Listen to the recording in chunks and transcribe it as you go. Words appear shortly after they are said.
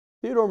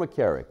Theodore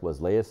McCarrick was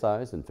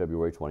laicized in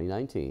February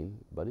 2019,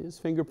 but his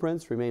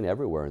fingerprints remain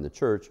everywhere in the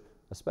church,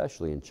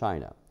 especially in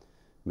China.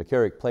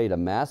 McCarrick played a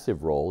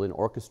massive role in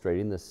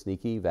orchestrating the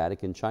sneaky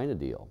Vatican-China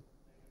deal.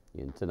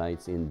 In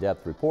tonight's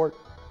in-depth report,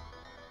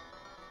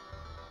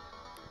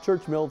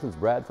 Church Militant's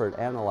Bradford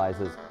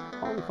analyzes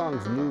Hong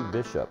Kong's new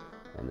bishop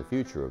and the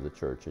future of the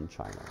church in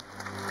China.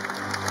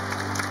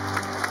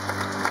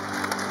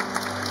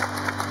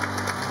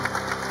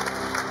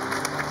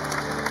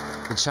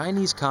 The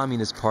Chinese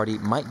Communist Party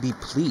might be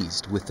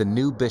pleased with the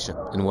new bishop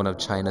in one of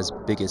China's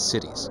biggest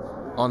cities.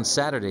 On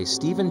Saturday,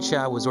 Stephen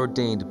Chow was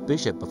ordained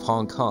Bishop of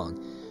Hong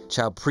Kong.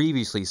 Chow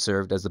previously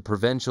served as the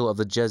provincial of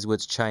the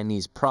Jesuits'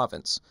 Chinese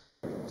province.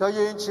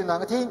 The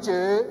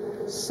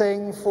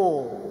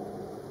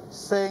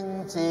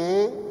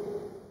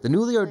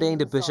newly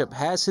ordained bishop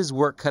has his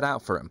work cut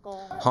out for him.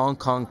 Hong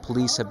Kong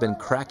police have been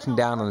cracking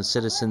down on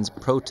citizens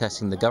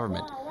protesting the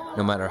government,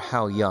 no matter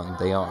how young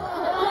they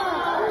are.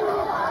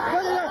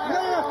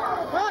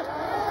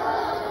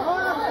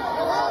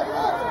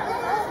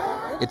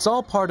 It's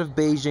all part of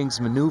Beijing's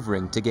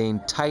maneuvering to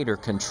gain tighter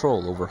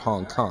control over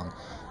Hong Kong,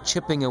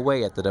 chipping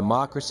away at the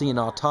democracy and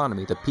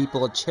autonomy the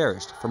people had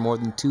cherished for more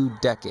than 2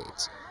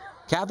 decades.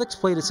 Catholics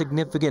played a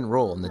significant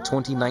role in the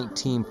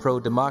 2019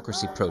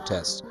 pro-democracy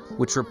protests,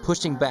 which were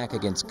pushing back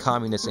against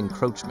communist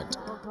encroachment.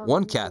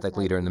 One Catholic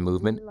leader in the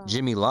movement,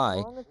 Jimmy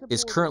Lai,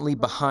 is currently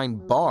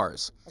behind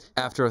bars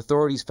after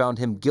authorities found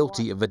him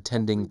guilty of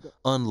attending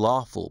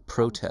unlawful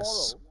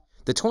protests.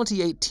 The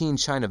 2018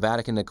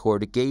 China-Vatican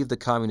Accord gave the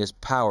communists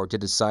power to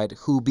decide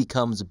who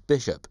becomes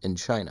bishop in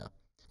China.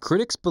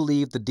 Critics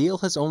believe the deal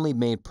has only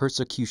made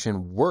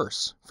persecution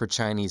worse for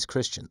Chinese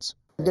Christians.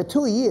 The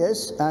 2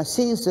 years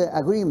since the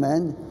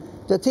agreement,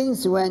 the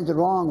things went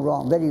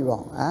wrong, very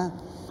wrong.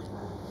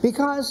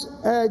 Because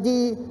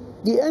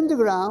the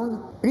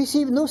underground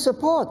received no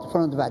support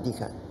from the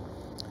Vatican.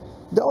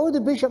 The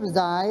old bishops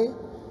die,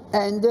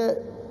 and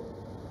the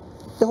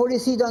Holy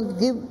See don't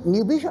give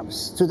new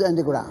bishops to the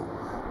underground.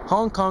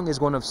 Hong Kong is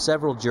one of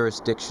several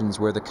jurisdictions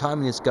where the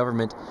communist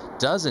government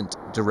doesn't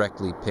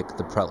directly pick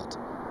the prelate,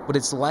 but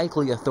it's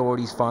likely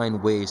authorities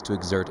find ways to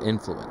exert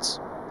influence.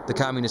 The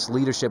communist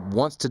leadership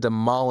wants to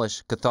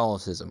demolish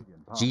Catholicism.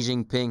 Xi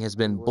Jinping has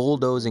been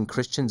bulldozing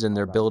Christians in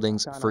their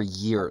buildings for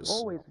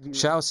years.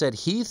 Chow said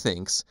he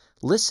thinks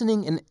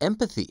listening and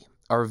empathy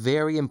are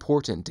very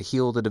important to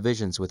heal the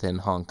divisions within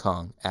Hong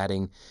Kong,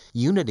 adding,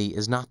 "Unity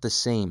is not the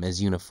same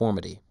as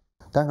uniformity."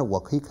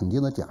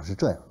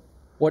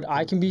 What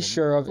I can be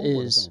sure of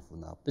is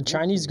the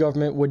Chinese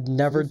government would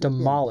never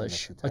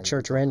demolish a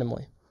church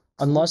randomly,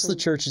 unless the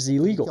church is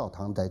illegal,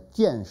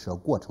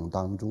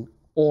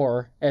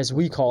 or, as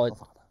we call it,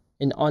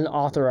 an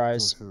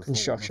unauthorized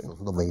construction.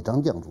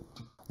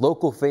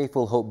 Local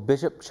faithful hope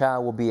Bishop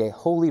Chow will be a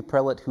holy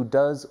prelate who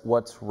does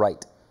what's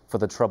right for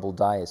the troubled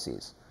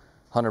diocese.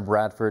 Hunter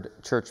Bradford,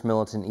 Church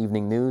Militant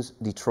Evening News,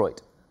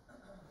 Detroit.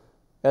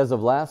 As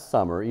of last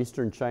summer,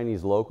 Eastern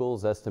Chinese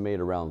locals estimate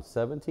around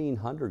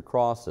 1,700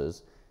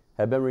 crosses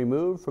have been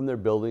removed from their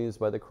buildings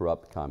by the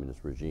corrupt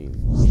communist regime.